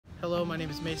Hello, my name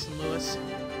is Mason Lewis,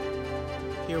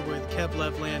 here with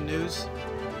Cevlevland News.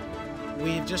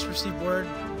 We've just received word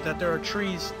that there are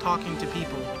trees talking to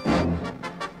people.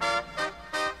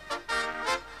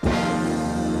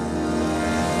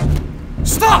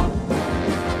 Stop!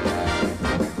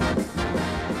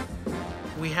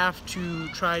 We have to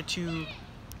try to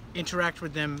interact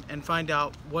with them and find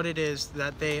out what it is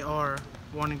that they are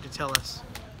wanting to tell us.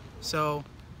 So,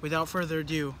 without further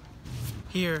ado,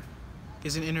 here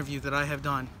is an interview that I have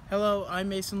done. Hello, I'm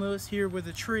Mason Lewis here with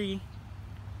a tree.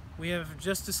 We have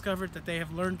just discovered that they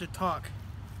have learned to talk,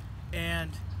 and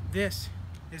this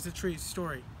is the tree's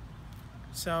story.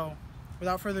 So,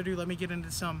 without further ado, let me get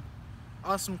into some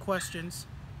awesome questions.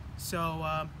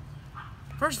 So,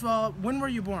 first of all, when were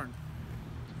you born?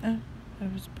 I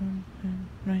was born in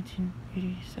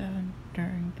 1987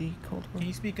 during the Cold War. Can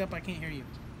you speak up? I can't hear you.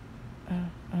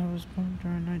 I was born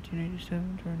during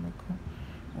 1987 during the Cold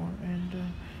War,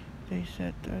 and they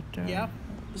said that. Yeah.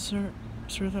 Sir,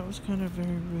 that was kind of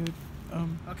very rude.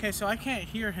 Okay, so I can't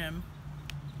hear him,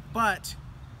 but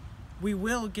we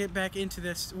will get back into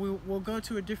this. We'll go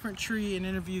to a different tree and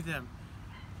interview them.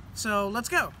 So let's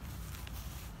go.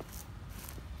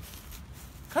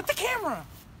 Cut the camera.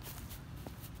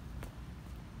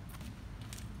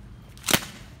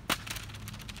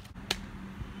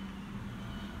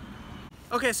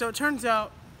 Okay, so it turns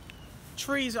out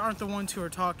trees aren't the ones who are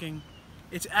talking.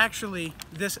 It's actually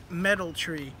this metal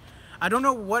tree. I don't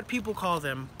know what people call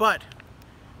them, but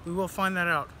we will find that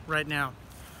out right now.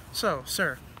 So,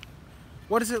 sir,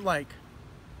 what is it like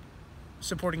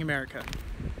supporting America?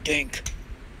 Dink.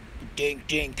 Dink,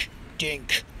 dink,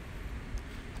 dink.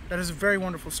 That is a very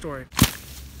wonderful story.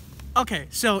 Okay,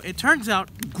 so it turns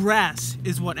out grass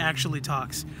is what actually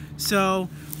talks. So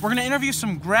we're gonna interview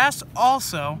some grass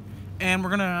also, and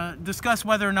we're gonna discuss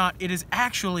whether or not it is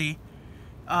actually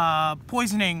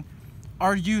poisoning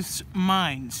our youth's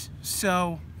minds.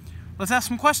 So let's ask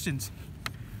some questions.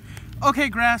 Okay,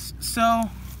 grass, so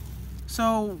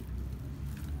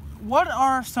what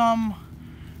are some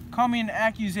common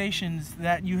accusations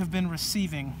that you have been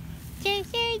receiving? They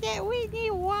say that we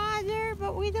need water,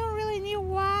 but we don't really need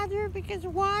water because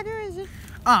water isn't...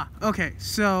 Okay,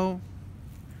 so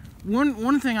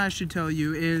one thing I should tell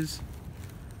you is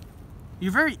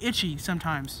you're very itchy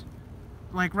sometimes.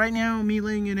 Like right now, me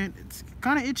laying in it, it's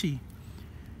kind of itchy.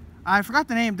 I forgot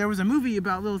the name. There was a movie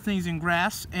about little things in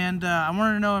grass, and I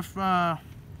wanted to know if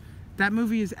that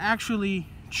movie is actually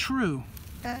true.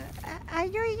 I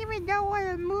don't even know what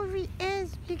a movie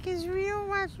is because we don't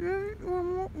watch movies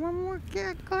when we're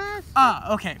in class.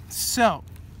 Okay. So,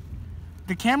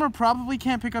 the camera probably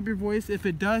can't pick up your voice. If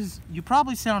it does, you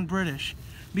probably sound British,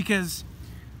 because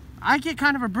I get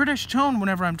kind of a British tone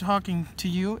whenever I'm talking to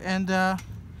you, and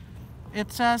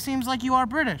it seems like you are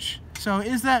British. So,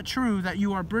 is that true that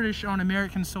you are British on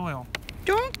American soil?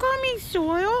 Don't call me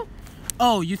soil.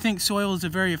 Oh, you think soil is a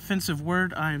very offensive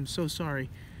word? I am so sorry.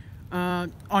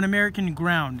 On American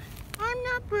ground. I'm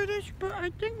not British, but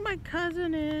I think my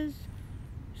cousin is.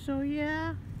 So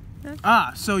yeah.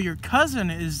 So your cousin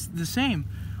is the same.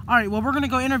 Alright, well, we're gonna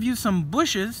go interview some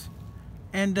bushes,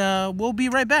 and we'll be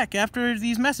right back after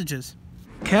these messages.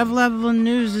 Cevlevland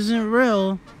News isn't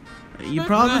real. You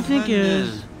probably think it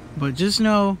is, but just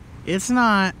know it's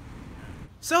not.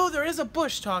 So there is a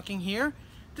bush talking here.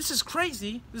 This is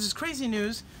crazy. This is crazy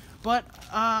news, but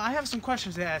I have some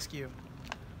questions to ask you.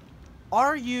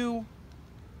 Are you,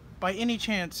 by any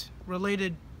chance,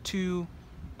 related to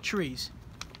trees?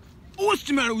 What's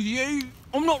the matter with you?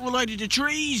 I'm not related to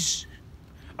trees.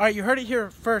 Alright, you heard it here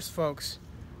first, folks.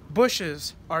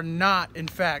 Bushes are not, in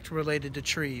fact, related to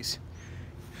trees.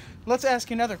 Let's ask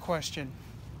another question.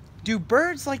 Do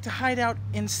birds like to hide out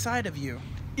inside of you?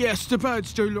 Yes, the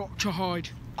birds do like to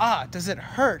hide. Does it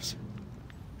hurt?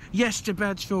 Yes, the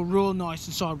birds feel real nice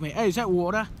inside me. Hey, is that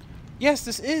water? Yes,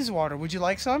 this is water. Would you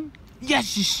like some?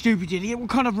 Yes, you stupid idiot. What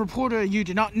kind of reporter are you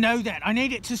to not know that? I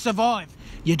need it to survive.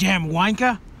 You damn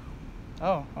wanker.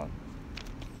 Oh.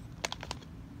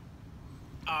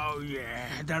 Oh yeah,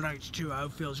 that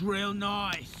H2O feels real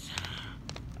nice.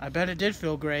 I bet it did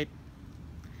feel great.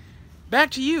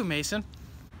 Back to you, Mason.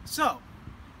 So,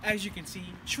 as you can see,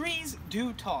 trees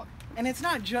do talk. And it's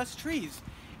not just trees.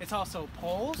 It's also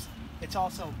poles, it's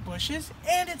also bushes,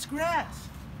 and it's grass.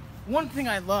 One thing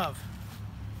I love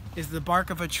is the bark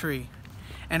of a tree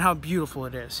and how beautiful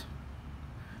it is.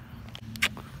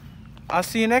 I'll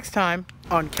see you next time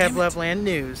on Cevlevland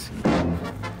News.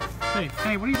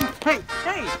 Hey, what are you doing?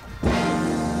 Hey!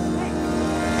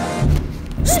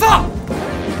 Stop!